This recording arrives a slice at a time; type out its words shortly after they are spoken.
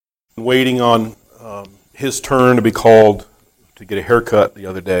Waiting on his turn to be called to get a haircut the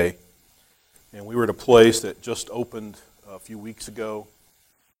other day. And we were at a place that just opened a few weeks ago.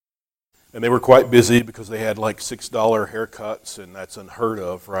 And they were quite busy because they had like $6 haircuts, and that's unheard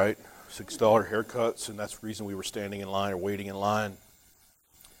of, right? $6 haircuts, and that's the reason we were standing in line or waiting in line.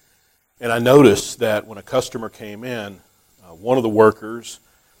 And I noticed that when a customer came in, one of the workers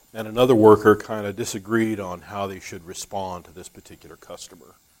and another worker kind of disagreed on how they should respond to this particular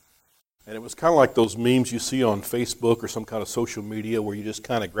customer. And it was kind of like those memes you see on Facebook or some kind of social media where you just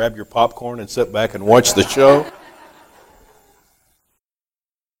kind of grab your popcorn and sit back and watch the show.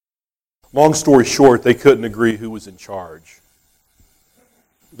 Long story short, they couldn't agree who was in charge.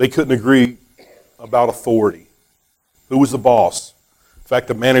 They couldn't agree about authority. Who was the boss? In fact,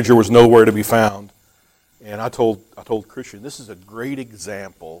 the manager was nowhere to be found. And I told Christian, this is a great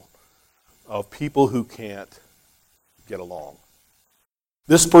example of people who can't get along.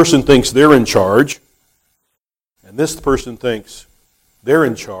 This person thinks they're in charge, and this person thinks they're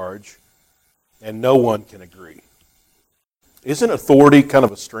in charge, and no one can agree. Isn't authority kind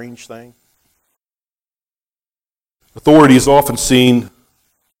of a strange thing? Authority is often seen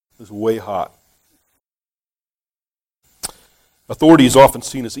as way hot. Authority is often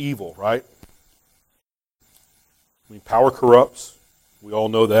seen as evil, right? I mean, power corrupts. We all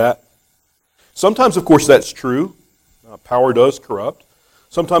know that. Sometimes, of course, that's true. Power does corrupt.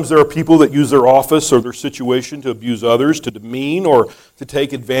 Sometimes there are people that use their office or their situation to abuse others, to demean or to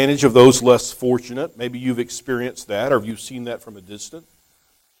take advantage of those less fortunate. Maybe you've experienced that or you've seen that from a distance.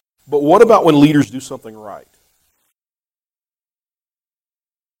 But what about when leaders do something right?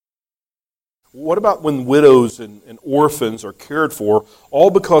 What about when widows and orphans are cared for, all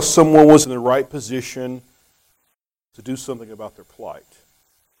because someone was in the right position to do something about their plight?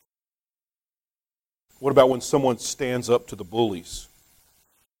 What about when someone stands up to the bullies?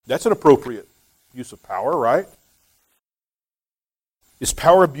 That's an appropriate use of power, right? Is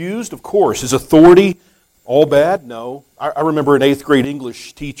power abused? Of course. Is authority all bad? No. I remember an 8th grade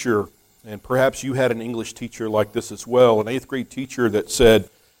English teacher, and perhaps you had an English teacher like this as well, an 8th grade teacher that said,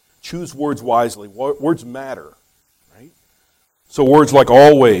 choose words wisely. Words matter, right? So words like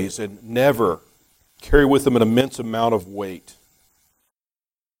always and never carry with them an immense amount of weight.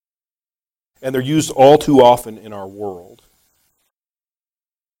 And they're used all too often in our world.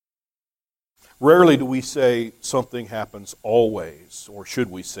 Rarely do we say something happens always, or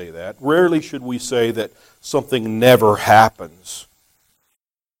should we say that? Rarely should we say that something never happens.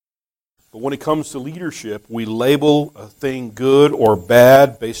 But when it comes to leadership, we label a thing good or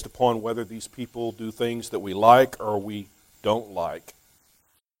bad based upon whether these people do things that we like or we don't like.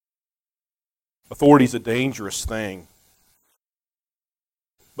 Authority is a dangerous thing.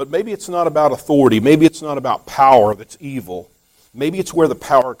 But maybe it's not about authority. Maybe it's not about power that's evil. Maybe it's where the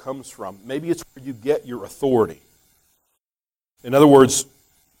power comes from. Maybe it's where you get your authority. In other words,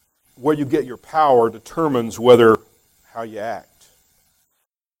 where you get your power determines how you act.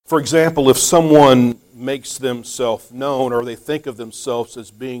 For example, if someone makes themselves known or they think of themselves as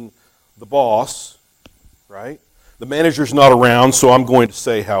being the boss, right? The manager's not around, so I'm going to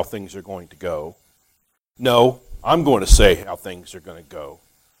say how things are going to go. No, I'm going to say how things are going to go.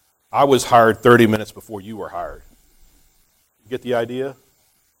 I was hired 30 minutes before you were hired. Get the idea?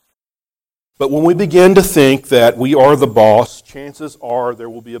 But when we begin to think that we are the boss, chances are there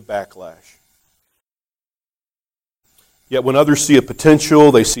will be a backlash. Yet when others see a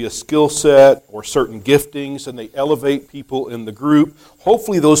potential, they see a skill set or certain giftings, and they elevate people in the group,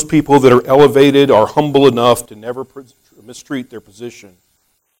 hopefully those people that are elevated are humble enough to never mistreat their position.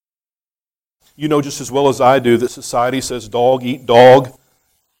 You know just as well as I do that society says dog eat dog,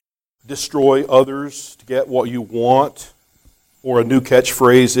 destroy others to get what you want, or a new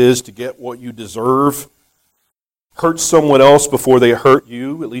catchphrase is to get what you deserve. Hurt someone else before they hurt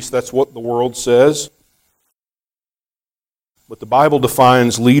you, at least that's what the world says. But the Bible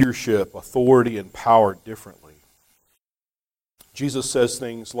defines leadership, authority, and power differently. Jesus says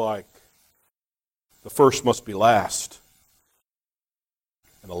things like, the first must be last,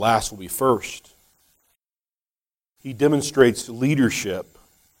 and the last will be first. He demonstrates leadership,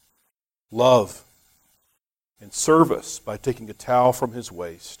 love, and service by taking a towel from his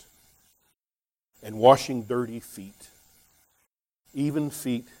waist and washing dirty feet, even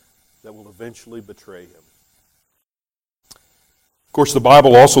feet that will eventually betray him. Of course, the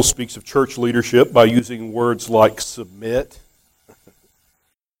Bible also speaks of church leadership by using words like submit.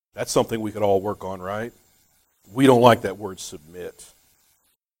 That's something we could all work on, right? We don't like that word submit.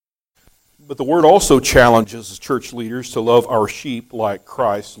 But the word also challenges church leaders to love our sheep like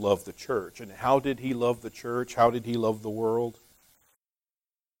Christ loved the church. And how did he love the church? How did he love the world?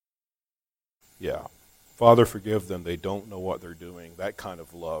 Yeah. Father, forgive them. They don't know what they're doing. That kind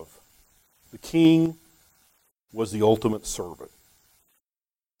of love. The king was the ultimate servant.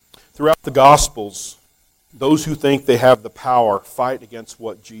 Throughout the Gospels, those who think they have the power fight against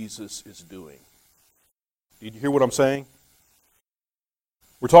what Jesus is doing. Did you hear what I'm saying?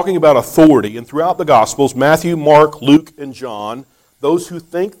 We're talking about authority, and throughout the Gospels, Matthew, Mark, Luke, and John, those who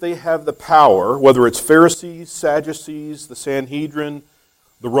think they have the power, whether it's Pharisees, Sadducees, the Sanhedrin,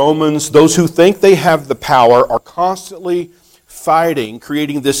 the Romans, those who think they have the power are constantly fighting,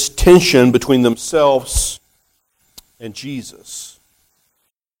 creating this tension between themselves and Jesus.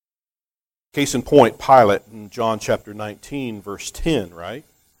 Case in point, Pilate in John chapter 19, verse 10, right?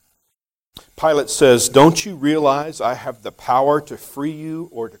 Pilate says, "Don't you realize I have the power to free you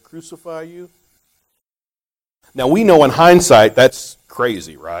or to crucify you?" Now we know in hindsight that's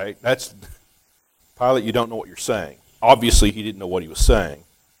crazy, right? That's Pilate, you don't know what you're saying. Obviously he didn't know what he was saying.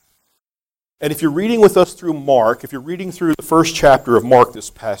 And if you're reading with us through Mark, if you're reading through the first chapter of Mark this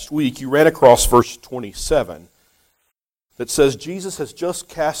past week, you ran across verse 27 that says Jesus has just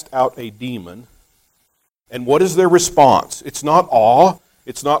cast out a demon. And what is their response? It's not awe.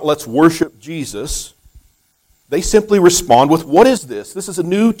 It's not let's worship Jesus. They simply respond with, what is this? This is a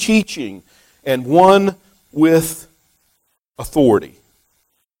new teaching and one with authority.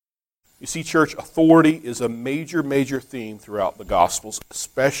 You see, church, authority is a major, major theme throughout the Gospels,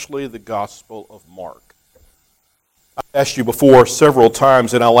 especially the Gospel of Mark. I've asked you before several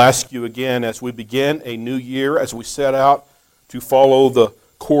times, and I'll ask you again as we begin a new year, as we set out to follow the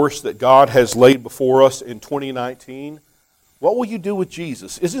course that God has laid before us in 2019. What will you do with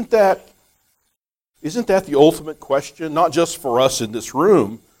Jesus? Isn't that the ultimate question, not just for us in this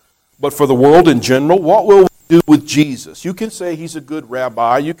room, but for the world in general? What will we do with Jesus? You can say he's a good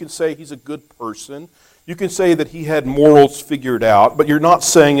rabbi. You can say he's a good person. You can say that he had morals figured out, but you're not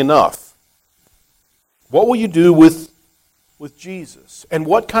saying enough. What will you do with Jesus? And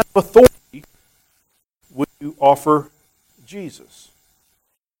what kind of authority would you offer Jesus?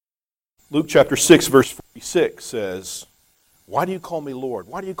 Luke chapter 6, verse 46 says, "Why do you call me Lord?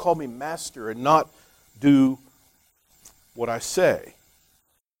 Why do you call me Master and not do what I say?"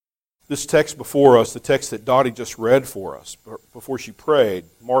 This text before us, the text that Dottie just read for us before she prayed,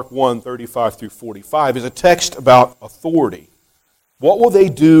 Mark 1, 35 through 45, is a text about authority. What will they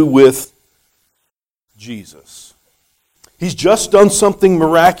do with Jesus? He's just done something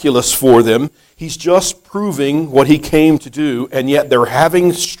miraculous for them. He's just proving what he came to do, and yet they're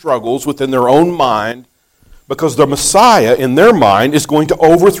having struggles within their own mind because the Messiah, in their mind, is going to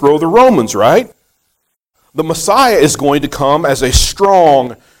overthrow the Romans, right? The Messiah is going to come as a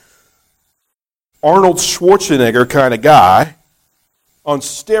strong Arnold Schwarzenegger kind of guy on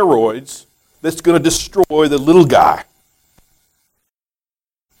steroids that's going to destroy the little guy.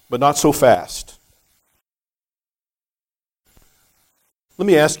 But not so fast. Let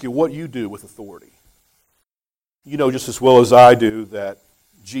me ask you what you do with authority. You know just as well as I do that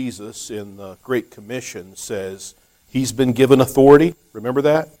Jesus in the Great Commission says he's been given authority. Remember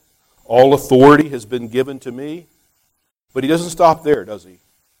that? All authority has been given to me. But he doesn't stop there, does he?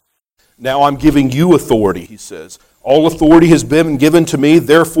 Now I'm giving you authority, he says. All authority has been given to me,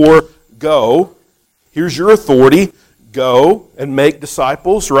 therefore go. Here's your authority. Go and make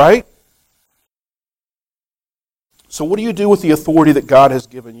disciples, right? So what do you do with the authority that God has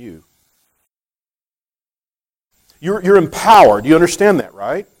given you? You're empowered. You understand that,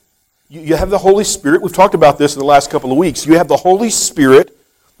 right? You have the Holy Spirit. We've talked about this in the last couple of weeks. You have the Holy Spirit,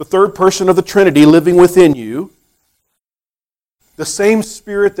 the third person of the Trinity, living within you. The same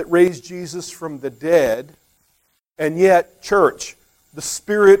Spirit that raised Jesus from the dead. And yet, church, the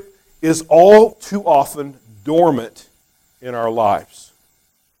Spirit is all too often dormant in our lives.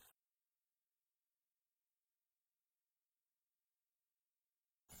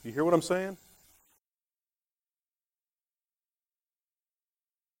 Do you hear what I'm saying?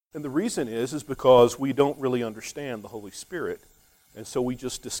 And the reason is because we don't really understand the Holy Spirit. And so we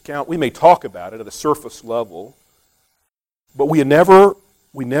just discount. We may talk about it at a surface level, but we never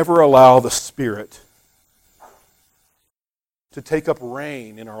allow the Spirit to take up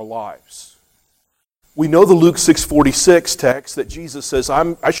reign in our lives. We know the Luke 6:46 text that Jesus says,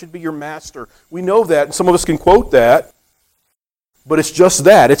 I should be your master. We know that, and some of us can quote that, but it's just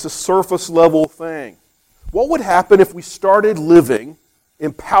that. It's a surface level thing. What would happen if we started living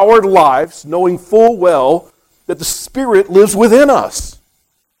empowered lives, knowing full well that the Spirit lives within us?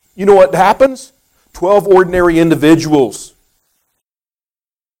 You know what happens? 12 ordinary individuals.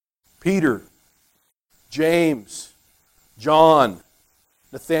 Peter, James, John,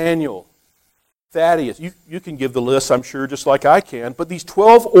 Nathaniel, Thaddeus. You can give the list, I'm sure, just like I can. But these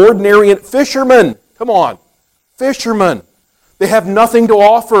 12 ordinary fishermen, come on, fishermen. They have nothing to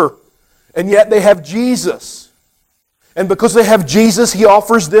offer, and yet they have Jesus. And because they have Jesus, He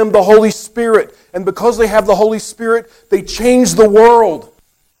offers them the Holy Spirit. And because they have the Holy Spirit, they change the world.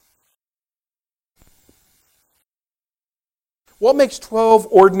 What makes 12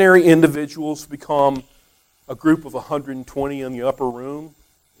 ordinary individuals become a group of 120 in the upper room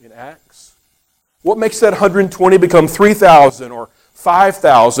in Acts? What makes that 120 become 3,000 or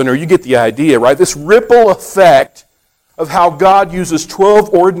 5,000? Or you get the idea, right? This ripple effect of how God uses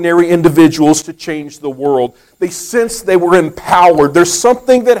 12 ordinary individuals to change the world. They sensed they were empowered. There's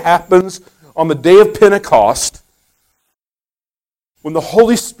something that happens on the day of Pentecost when the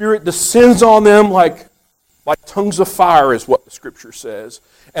Holy Spirit descends on them like tongues of fire, is what the Scripture says.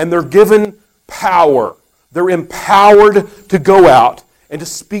 And they're given power. They're empowered to go out and to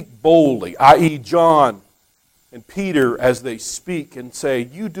speak boldly, i.e. John and Peter, as they speak and say,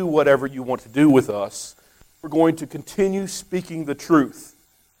 you do whatever you want to do with us. We're going to continue speaking the truth.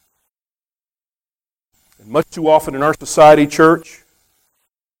 And much too often in our society, church,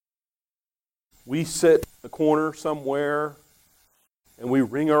 we sit in the corner somewhere and we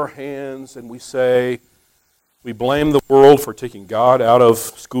wring our hands and we say, we blame the world for taking God out of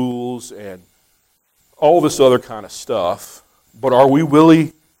schools and all this other kind of stuff. But are we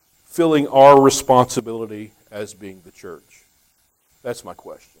really filling our responsibility as being the church? That's my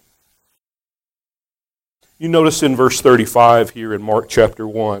question. You notice in verse 35 here in Mark chapter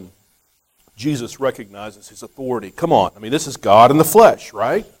 1, Jesus recognizes His authority. Come on, I mean, this is God in the flesh,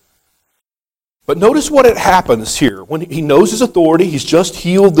 right? But notice what happens here. When He knows His authority, He's just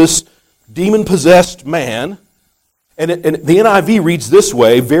healed this demon-possessed man. And the NIV reads this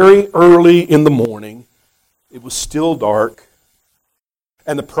way, very early in the morning, it was still dark,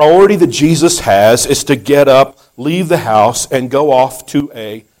 and the priority that Jesus has is to get up, leave the house, and go off to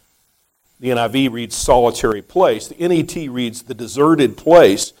the NIV reads solitary place. The NET reads the deserted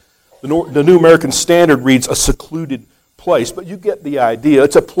place. The New American Standard reads a secluded place. But you get the idea.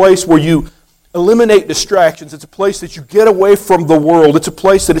 It's a place where you eliminate distractions. It's a place that you get away from the world. It's a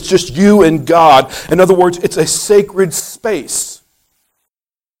place that it's just you and God. In other words, it's a sacred space.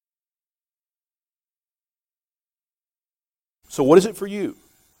 So what is it for you?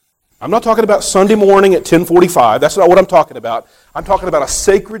 I'm not talking about Sunday morning at 10:45. That's not what I'm talking about. I'm talking about a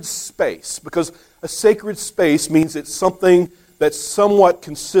sacred space, because a sacred space means it's something that's somewhat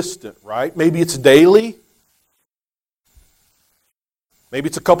consistent, right? Maybe it's daily. Maybe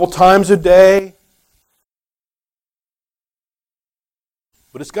it's a couple times a day.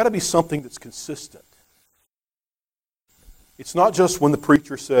 But it's got to be something that's consistent. It's not just when the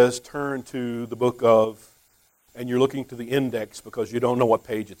preacher says, turn to the book of, and you're looking to the index because you don't know what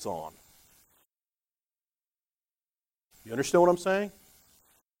page it's on. You understand what I'm saying?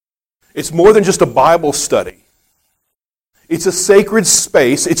 It's more than just a Bible study. It's a sacred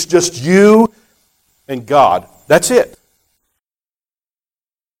space. It's just you and God. That's it.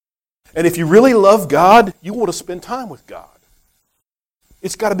 And if you really love God, you want to spend time with God.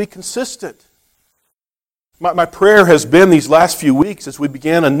 It's got to be consistent. My prayer has been these last few weeks as we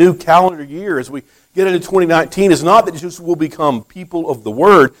began a new calendar year, as we get into 2019, is not that just we'll become people of the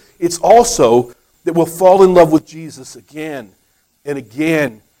Word. It's also that we'll fall in love with Jesus again and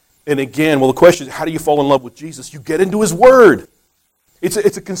again and again. Well, the question is, how do you fall in love with Jesus? You get into His Word. It's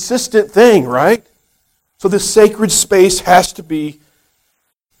a consistent thing, right? So this sacred space has to be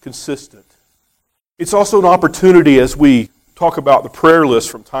consistent. It's also an opportunity as we talk about the prayer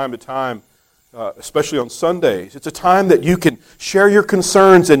list from time to time, especially on Sundays. It's a time that you can share your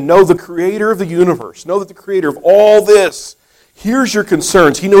concerns and know the Creator of the universe. Know that the Creator of all this hears your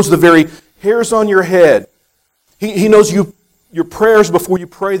concerns. He knows the very hairs on your head. He knows your prayers before you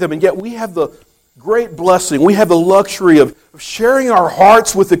pray them. And yet we have the great blessing. We have the luxury of sharing our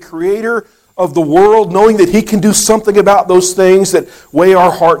hearts with the Creator of the world, knowing that He can do something about those things that weigh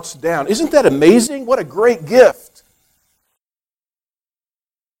our hearts down. Isn't that amazing? What a great gift.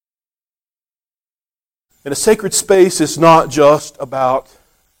 And a sacred space is not just about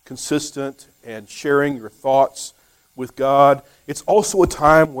consistent and sharing your thoughts with God. It's also a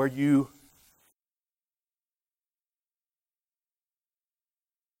time where you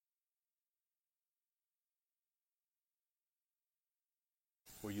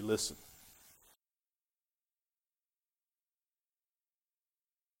listen.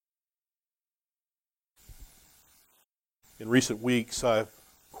 In recent weeks, I've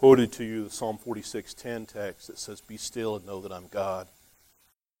quoted to you the Psalm 46:10 text that says, "Be still and know that I'm God."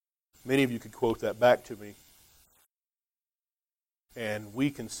 Many of you could quote that back to me. And we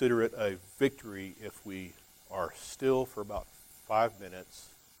consider it a victory if we are still for about 5 minutes.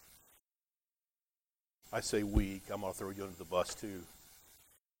 I say weak. I'm going to throw you under the bus too.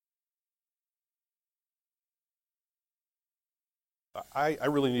 I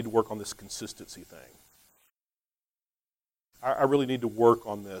really need to work on this consistency thing. I really need to work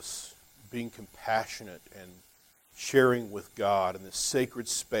on this being compassionate and sharing with God in this sacred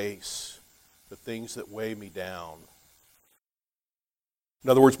space the things that weigh me down. In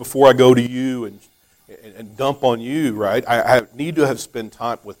other words, before I go to you and dump on you, right, I need to have spent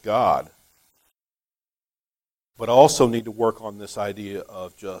time with God. But I also need to work on this idea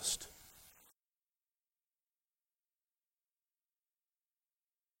of just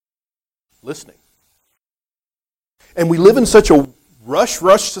listening. And we live in such a rush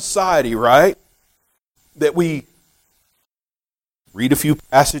society, right? That we read a few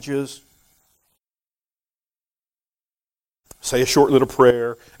passages, say a short little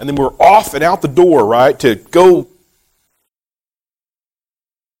prayer, and then we're off and out the door, right? To go.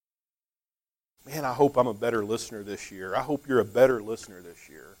 Man, I hope I'm a better listener this year. I hope you're a better listener this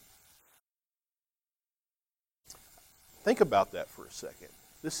year. Think about that for a second.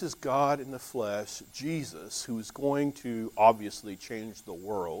 This is God in the flesh, Jesus, who is going to obviously change the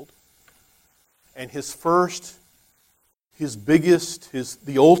world. And his first, his biggest,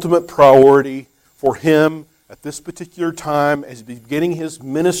 the ultimate priority for him at this particular time as he's beginning his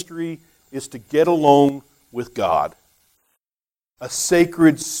ministry is to get alone with God. A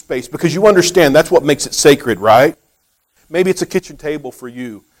sacred space. Because you understand that's what makes it sacred, right? Maybe it's a kitchen table for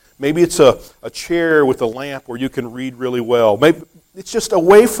you. Maybe it's a chair with a lamp where you can read really well. Maybe it's just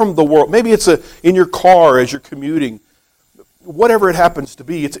away from the world. Maybe it's in your car as you're commuting. Whatever it happens to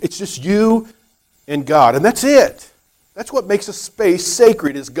be, it's just you and God. And that's it. That's what makes a space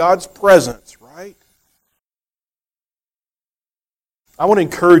sacred, is God's presence, right? I want to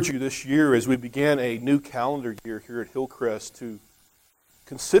encourage you this year as we begin a new calendar year here at Hillcrest to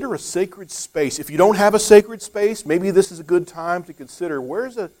consider a sacred space. If you don't have a sacred space, maybe this is a good time to consider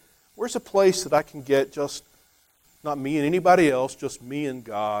where's a place that I can get just not me and anybody else, just me and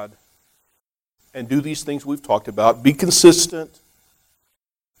God, and do these things we've talked about. Be consistent.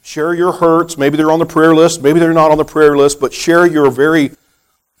 Share your hurts. Maybe they're on the prayer list. Maybe they're not on the prayer list. But share your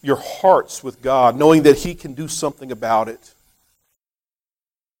hearts with God, knowing that He can do something about it.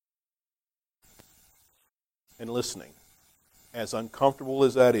 And listening. As uncomfortable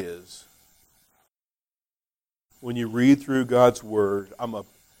as that is, when you read through God's Word, I'm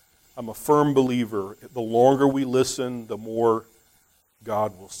a firm believer. The longer we listen, the more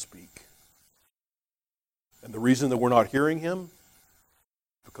God will speak. And the reason that we're not hearing Him,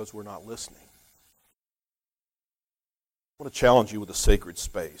 because we're not listening. I want to challenge you with a sacred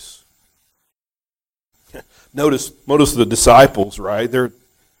space. Notice the disciples, right?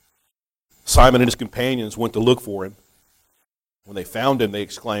 Simon and his companions went to look for Him. When they found Him, they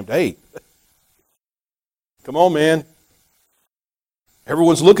exclaimed, "Hey, come on, man.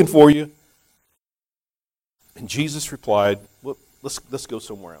 Everyone's looking for you." And Jesus replied, "Well, let's go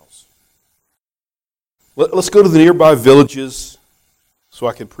somewhere else. Let's go to the nearby villages so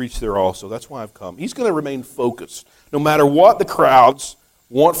I can preach there also. That's why I've come." He's going to remain focused. No matter what the crowds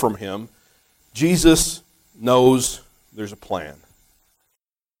want from Him, Jesus knows there's a plan.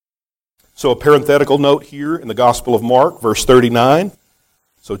 So a parenthetical note here in the Gospel of Mark, verse 39.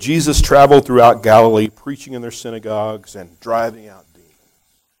 So Jesus traveled throughout Galilee, preaching in their synagogues and driving out demons.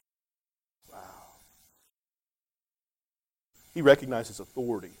 Wow. He recognizes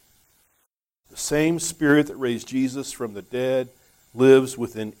authority. The same Spirit that raised Jesus from the dead lives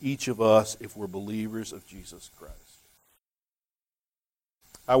within each of us if we're believers of Jesus Christ.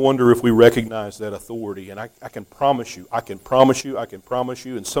 I wonder if we recognize that authority, and I can promise you,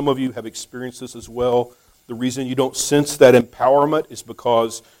 and some of you have experienced this as well. The reason you don't sense that empowerment is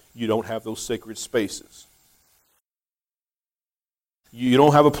because you don't have those sacred spaces. You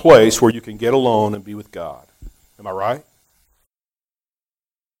don't have a place where you can get alone and be with God. Am I right?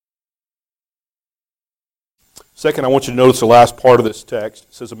 Second, I want you to notice the last part of this text.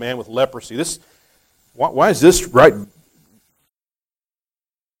 It says a man with leprosy. Why is this right?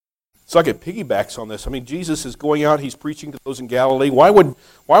 It's like it piggybacks on this. I mean, Jesus is going out, He's preaching to those in Galilee. Why would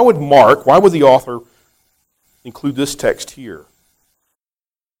the author include this text here?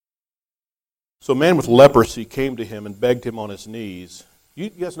 So a man with leprosy came to Him and begged Him on his knees. You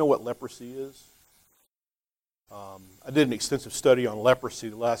guys know what leprosy is? I did an extensive study on leprosy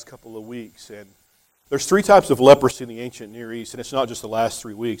the last couple of weeks, and there's 3 types of leprosy in the ancient Near East, and it's not just the last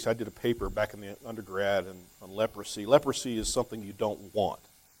 3 weeks. I did a paper back in the undergrad on leprosy. Leprosy is something you don't want.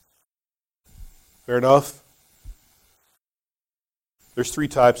 Fair enough? There's three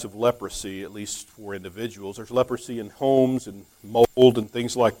types of leprosy, at least for individuals. There's leprosy in homes and mold and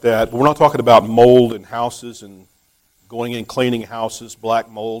things like that. But we're not talking about mold in houses and going in cleaning houses, black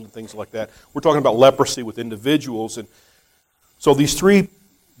mold and things like that. We're talking about leprosy with individuals. And so these three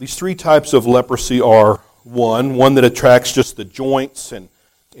types of leprosy are one that attracts just the joints and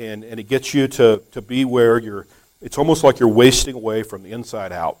it gets you to be where it's almost like you're wasting away from the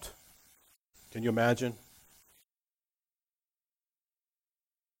inside out. Can you imagine?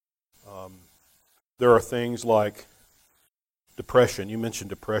 There are things like depression. You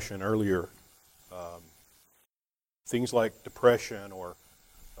mentioned depression earlier. Things like depression or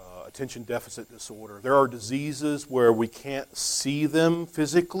attention deficit disorder. There are diseases where we can't see them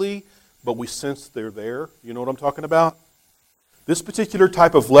physically, but we sense they're there. You know what I'm talking about? This particular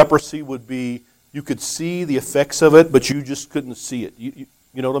type of leprosy would be, you could see the effects of it, but you just couldn't see it. You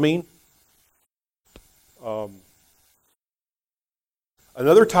know what I mean?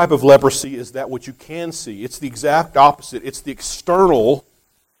 Another type of leprosy is that which you can see. It's the exact opposite. It's the external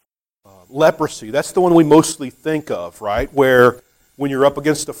leprosy. That's the one we mostly think of, right? Where when you're up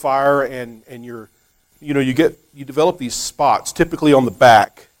against a fire and you develop these spots, typically on the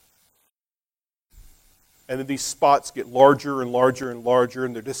back. And then these spots get larger and larger and larger,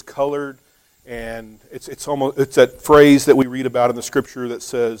 and they're discolored. And it's that phrase that we read about in the Scripture that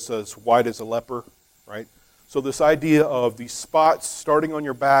says, as white as a leper, right? So this idea of these spots starting on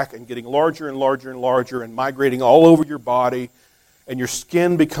your back and getting larger and larger and larger and migrating all over your body, and your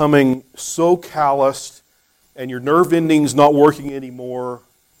skin becoming so calloused and your nerve endings not working anymore,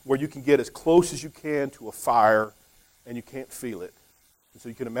 where you can get as close as you can to a fire and you can't feel it. And so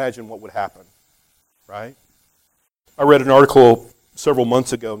you can imagine what would happen, right? I read an article several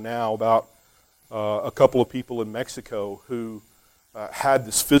months ago now about a couple of people in Mexico who had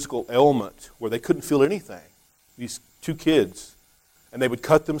this physical ailment where they couldn't feel anything. These two kids, and they would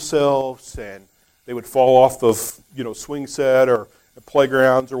cut themselves, and they would fall off of swing set or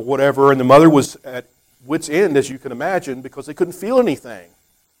playgrounds or whatever, and the mother was at wit's end, as you can imagine, because they couldn't feel anything.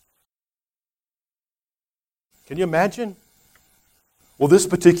 Can you imagine? Well, this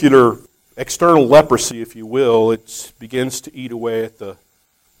particular external leprosy, if you will, it begins to eat away at the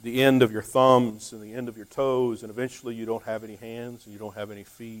end of your thumbs and the end of your toes, and eventually you don't have any hands and you don't have any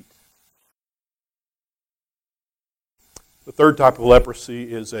feet. The third type of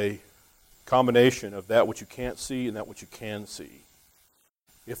leprosy is a combination of that which you can't see and that which you can see.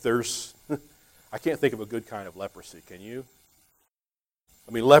 I can't think of a good kind of leprosy, can you?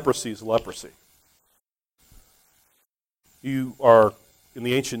 I mean, leprosy is leprosy. You are, in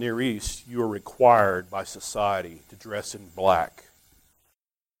the ancient Near East, you are required by society to dress in black.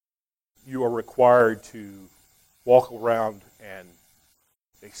 You are required to walk around and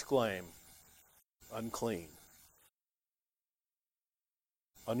exclaim, unclean.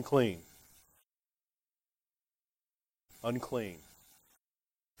 Unclean. Unclean.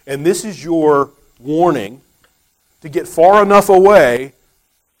 And this is your warning to get far enough away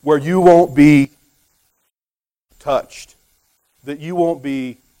where you won't be touched, that you won't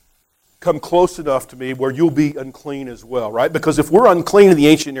come close enough to me where you'll be unclean as well, right? Because if we're unclean in the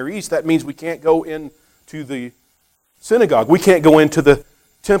ancient Near East, that means we can't go into the synagogue. We can't go into the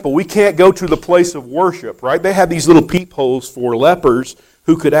temple. We can't go to the place of worship, right? They had these little peepholes for lepers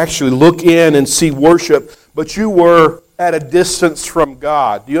who could actually look in and see worship, but you were at a distance from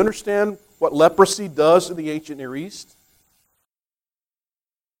God. Do you understand what leprosy does in the ancient Near East?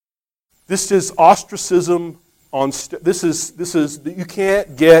 This is ostracism this is you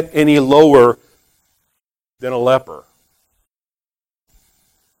can't get any lower than a leper.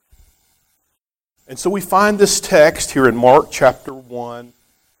 And so we find this text here in Mark chapter 1,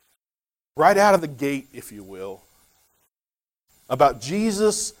 right out of the gate, if you will, about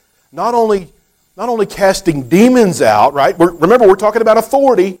Jesus not only casting demons out, right? Remember, we're talking about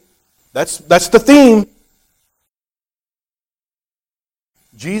authority. That's the theme.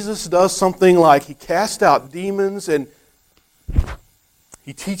 Jesus does something like he casts out demons and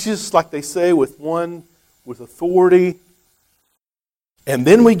he teaches, like they say, with authority. And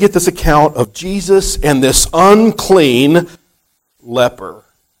then we get this account of Jesus and this unclean leper.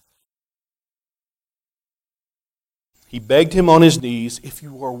 He begged him on his knees, "If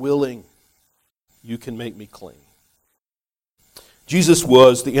you are willing, you can make me clean." Jesus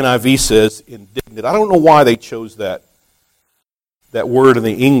was, the NIV says, indignant. I don't know why they chose that word in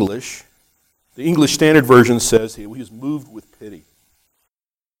the English. The English Standard Version says he was moved with pity.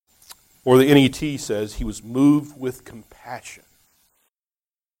 Or the NET says he was moved with compassion.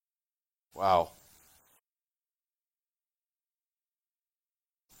 Wow.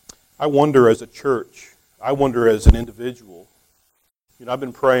 I wonder as a church, I wonder as an individual, I've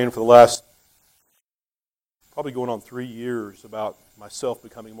been praying for the last, probably going on 3 years, about myself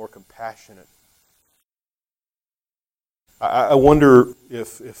becoming more compassionate. I wonder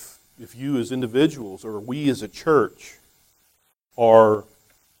if you as individuals or we as a church are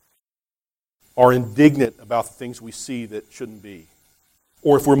indignant about the things we see that shouldn't be.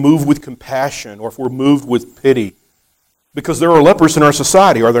 Or if we're moved with compassion, or if we're moved with pity. Because there are lepers in our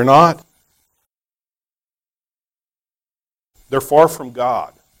society, are there not? They're far from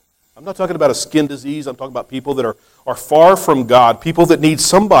God. I'm not talking about a skin disease. I'm talking about people that are far from God. People that need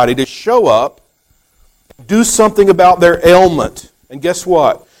somebody to show up, do something about their ailment. And guess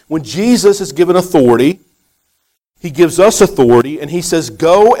what? When Jesus is given authority, He gives us authority, and He says,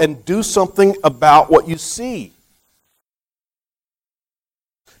 go and do something about what you see.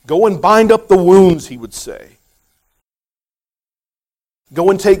 Go and bind up the wounds, He would say. Go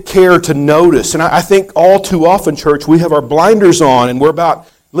and take care to notice. And I think all too often, church, we have our blinders on and we're about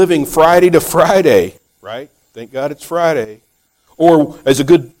living Friday to Friday, right? Thank God it's Friday. Or as a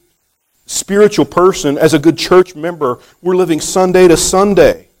good spiritual person, as a good church member, we're living Sunday to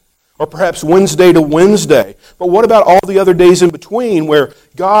Sunday. Or perhaps Wednesday to Wednesday. But what about all the other days in between where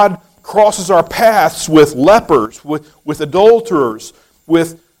God crosses our paths with lepers, with adulterers,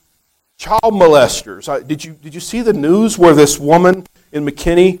 with child molesters? Did you see the news where this woman in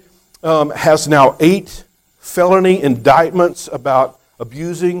McKinney has now 8 felony indictments about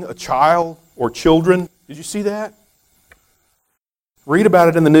abusing a child or children? Did you see that? Read about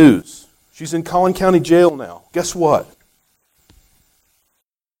it in the news. She's in Collin County Jail now. Guess what?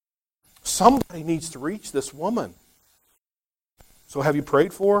 Somebody needs to reach this woman. So have you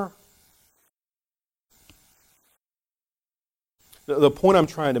prayed for her? The point I'm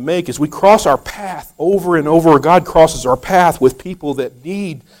trying to make is we cross our path over and over. God crosses our path with people that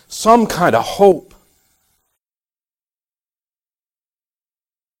need some kind of hope.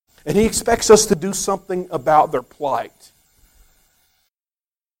 And He expects us to do something about their plight.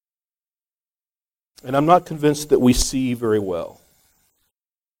 And I'm not convinced that we see very well.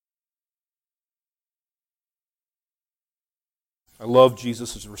 I love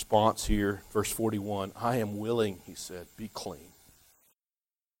Jesus' response here, verse 41. I am willing, He said, be clean.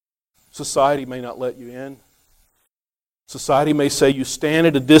 Society may not let you in. Society may say you stand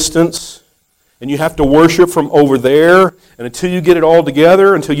at a distance and you have to worship from over there, and until you get it all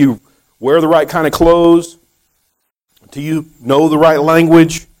together, until you wear the right kind of clothes, until you know the right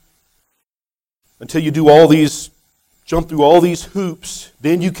language, until you jump through all these hoops,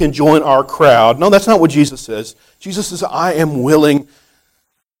 then you can join our crowd. No, that's not what Jesus says. Jesus says, I am willing,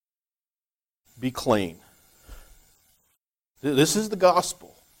 be clean. This is the gospel.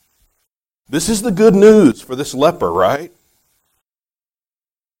 This is the good news for this leper, right?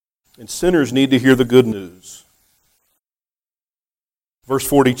 And sinners need to hear the good news. Verse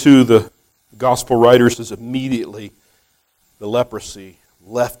 42, the gospel writer says, immediately the leprosy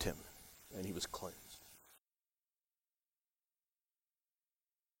left him and he was cleansed.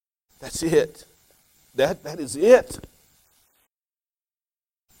 That's it. That is it.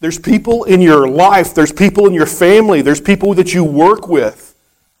 There's people in your life, there's people in your family, there's people that you work with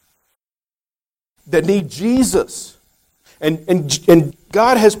that need Jesus. And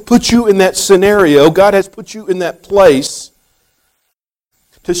God has put you in that scenario, God has put you in that place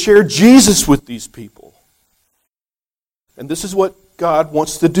to share Jesus with these people. And this is what God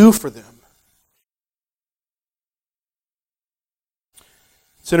wants to do for them.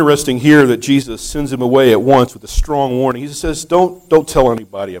 It's interesting here that Jesus sends him away at once with a strong warning. He says, don't tell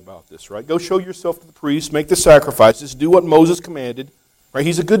anybody about this, right? Go show yourself to the priest, make the sacrifices, do what Moses commanded. Right?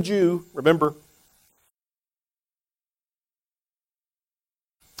 He's a good Jew, remember.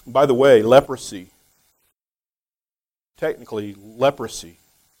 By the way, leprosy, technically leprosy,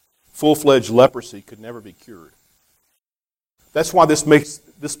 full-fledged leprosy could never be cured. That's why this makes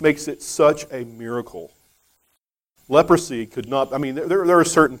it such a miracle. Leprosy could not, there are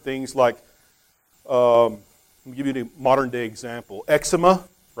certain things like, let me give you a modern day example. Eczema,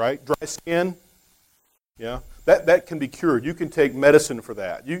 right? Dry skin. Yeah. That can be cured. You can take medicine for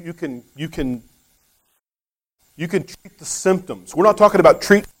that. You can treat the symptoms. We're not talking about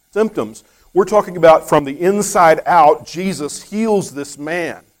treat symptoms. We're talking about from the inside out, Jesus heals this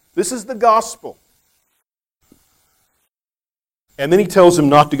man. This is the gospel. And then he tells him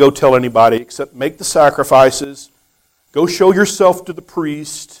not to go tell anybody except make the sacrifices. Go show yourself to the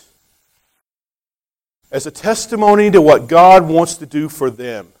priest as a testimony to what God wants to do for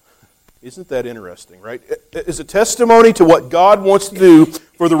them. Isn't that interesting, right? As a testimony to what God wants to do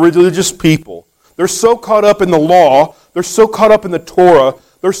for the religious people. They're so caught up in the law, they're so caught up in the Torah,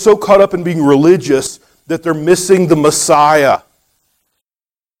 they're so caught up in being religious that they're missing the Messiah.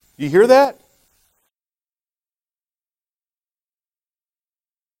 You hear that?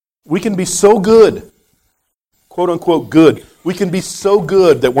 We can be so good, quote unquote good. We can be so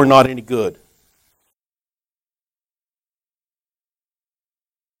good that we're not any good.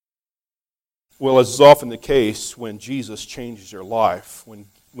 Well, as is often the case when Jesus changes your life, when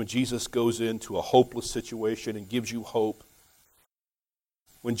Jesus goes into a hopeless situation and gives you hope,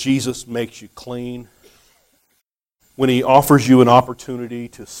 when Jesus makes you clean, when He offers you an opportunity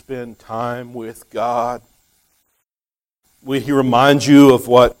to spend time with God, when He reminds you of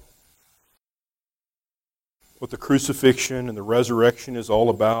what the crucifixion and the resurrection is all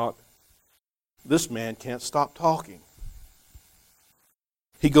about, this man can't stop talking.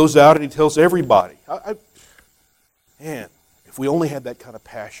 He goes out and he tells everybody. Man, if we only had that kind of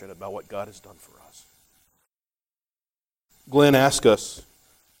passion about what God has done for us. Glenn asked us,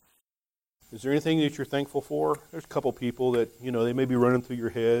 is there anything that you're thankful for? There's a couple people that, they may be running through your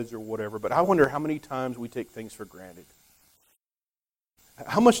heads or whatever, but I wonder how many times we take things for granted.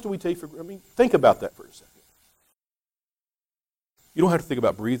 How much do we take for granted? Think about that for a second. You don't have to think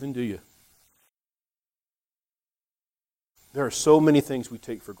about breathing, do you? There are so many things we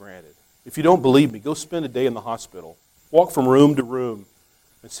take for granted. If you don't believe me, go spend a day in the hospital. Walk from room to room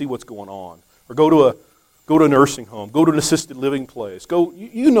and see what's going on. Or go to a nursing home. Go to an assisted living place.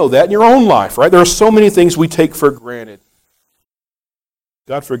 You know that in your own life, right? There are so many things we take for granted.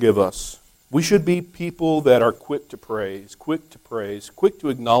 God forgive us. We should be people that are quick to praise, quick to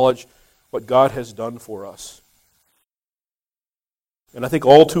acknowledge what God has done for us. And I think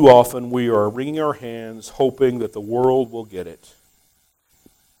all too often we are wringing our hands hoping that the world will get it.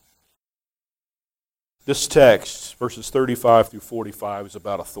 This text, verses 35 through 45, is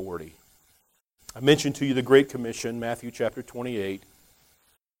about authority. I mentioned to you the Great Commission, Matthew chapter 28,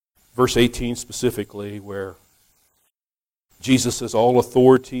 verse 18 specifically, where Jesus says, all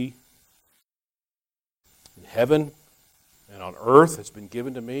authority in heaven and on earth has been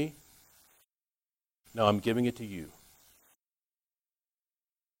given to me. Now I'm giving it to you.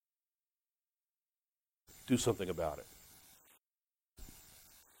 Do something about it.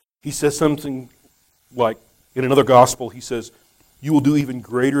 He says something like, in another gospel, he says, you will do even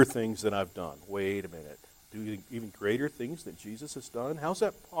greater things than I've done. Wait a minute. Do even greater things than Jesus has done? How's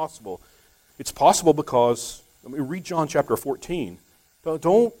that possible? It's possible because, read John chapter 14.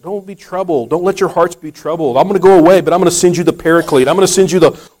 Don't be troubled. Don't let your hearts be troubled. I'm going to go away, but I'm going to send you the Paraclete. I'm going to send you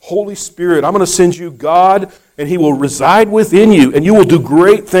the Holy Spirit. I'm going to send you God, and He will reside within you, and you will do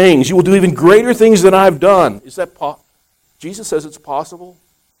great things. You will do even greater things than I've done. Is that Jesus says it's possible?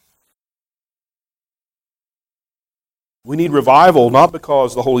 We need revival, not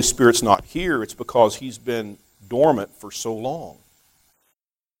because the Holy Spirit's not here. It's because He's been dormant for so long.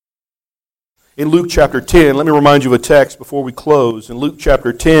 In Luke chapter 10, let me remind you of a text before we close. In Luke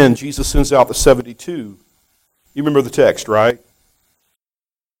chapter 10, Jesus sends out the 72. You remember the text, right?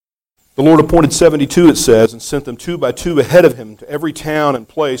 The Lord appointed 72, it says, and sent them 2 by 2 ahead of Him to every town and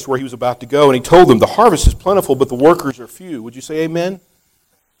place where He was about to go. And He told them, the harvest is plentiful, but the workers are few. Would you say amen?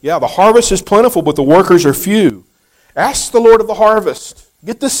 Yeah, the harvest is plentiful, but the workers are few. Ask the Lord of the harvest.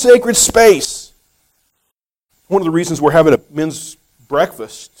 Get this sacred space. One of the reasons we're having a men's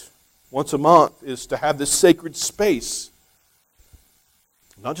breakfast once a month is to have this sacred space.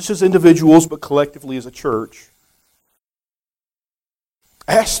 Not just as individuals, but collectively as a church.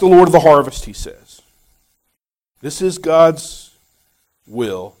 Ask the Lord of the harvest, He says. This is God's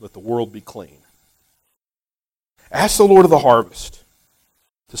will, that the world be clean. Ask the Lord of the harvest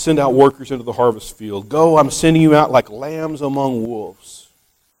to send out workers into the harvest field. Go, I'm sending you out like lambs among wolves.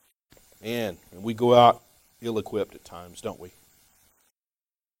 Man, and we go out ill-equipped at times, don't we?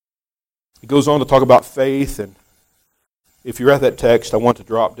 He goes on to talk about faith, and if you're at that text, I want to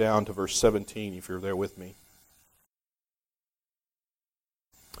drop down to verse 17, if you're there with me.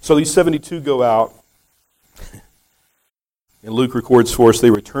 So these 72 go out, and Luke records for us,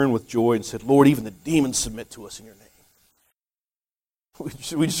 they returned with joy and said, Lord, even the demons submit to us in your name.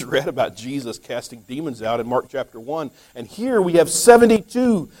 We just read about Jesus casting demons out in Mark chapter 1. And here we have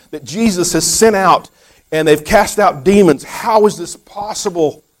 72 that Jesus has sent out, and they've cast out demons. How is this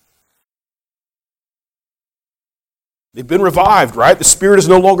possible? They've been revived, right? The Spirit is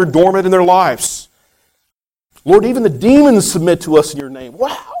no longer dormant in their lives. Lord, even the demons submit to us in your name.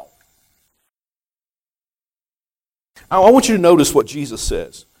 Wow! I want you to notice what Jesus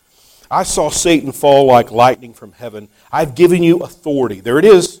says. I saw Satan fall like lightning from heaven. I've given you authority. There it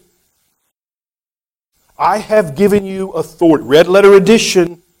is. I have given you authority. Red letter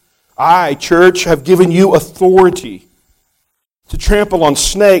edition. I, church, have given you authority to trample on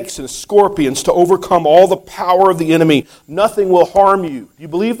snakes and scorpions, to overcome all the power of the enemy. Nothing will harm you. Do you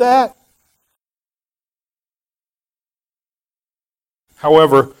believe that?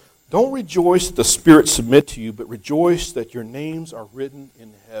 However, don't rejoice that the Spirit submit to you, but rejoice that your names are written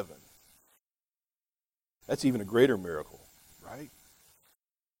in heaven. That's even a greater miracle, right?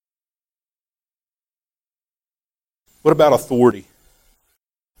 What about authority?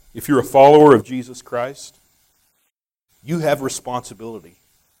 If you're a follower of Jesus Christ, you have responsibility.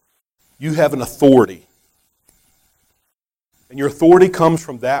 You have an authority. And your authority comes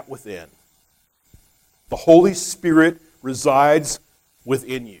from that within. The Holy Spirit resides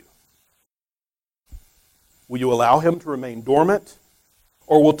within you. Will you allow Him to remain dormant?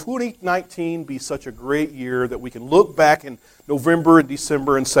 Or will 2019 be such a great year that we can look back in November and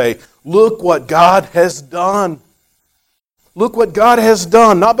December and say, look what God has done. Look what God has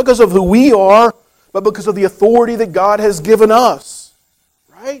done, not because of who we are, but because of the authority that God has given us.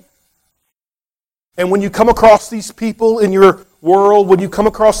 Right? And when you come across these people in your world, when you come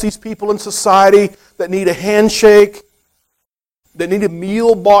across these people in society that need a handshake, that need a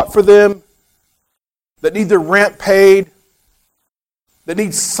meal bought for them, that need their rent paid, that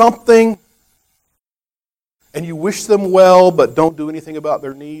need something, and you wish them well but don't do anything about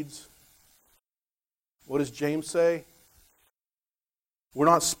their needs, what does James say? We're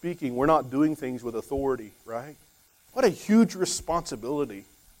not speaking, we're not doing things with authority, right? What a huge responsibility.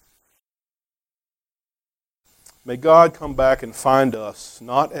 May God come back and find us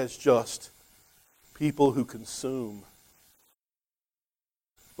not as just people who consume,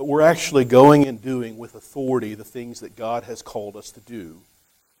 but we're actually going and doing with authority the things that God has called us to do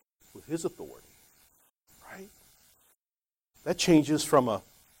with His authority, right? That changes from a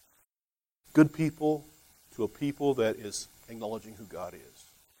good people to a people that is acknowledging who God is.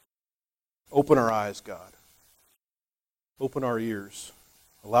 Open our eyes, God. Open our ears.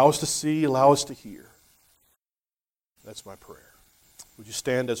 Allow us to see, allow us to hear. That's my prayer. Would you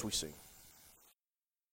stand as we sing?